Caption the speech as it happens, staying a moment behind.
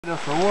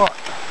For what?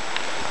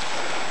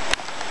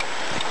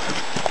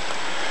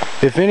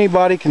 If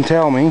anybody can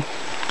tell me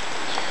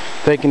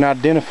they can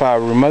identify a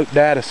remote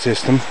data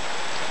system,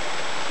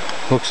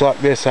 looks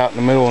like this out in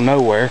the middle of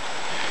nowhere.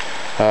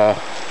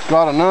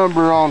 Got a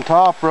number on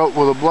top wrote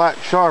with a black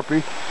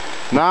Sharpie,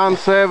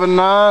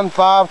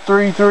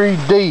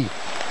 979533D.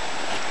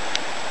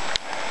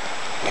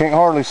 Can't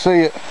hardly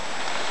see it.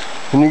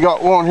 And you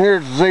got one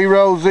here, it's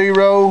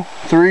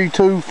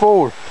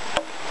 00324.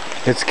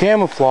 It's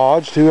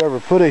camouflaged,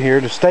 whoever put it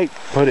here, the state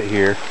put it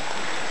here.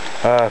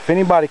 If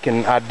anybody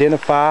can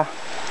identify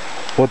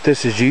what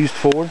this is used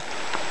for,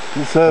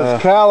 it says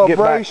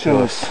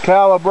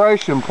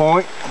calibration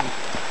point.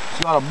 It's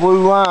got a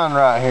blue line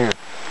right here.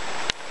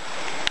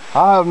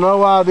 I have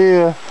no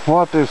idea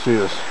what this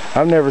is.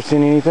 I've never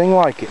seen anything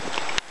like it.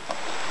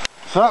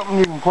 Something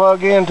you can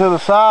plug into the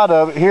side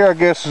of it. Here I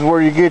guess is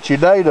where you get your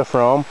data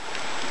from.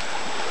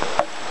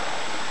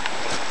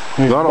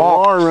 Got a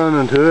wire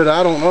running to it,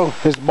 I don't know.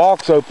 This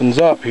box opens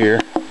up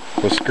here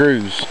with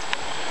screws.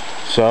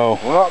 So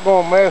we're not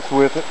going to mess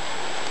with it.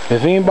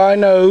 If anybody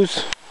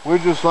knows, we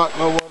just like to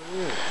know what it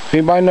is. If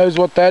anybody knows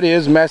what that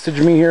is, message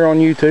me here on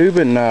YouTube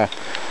and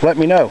let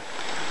me know.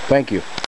 Thank you.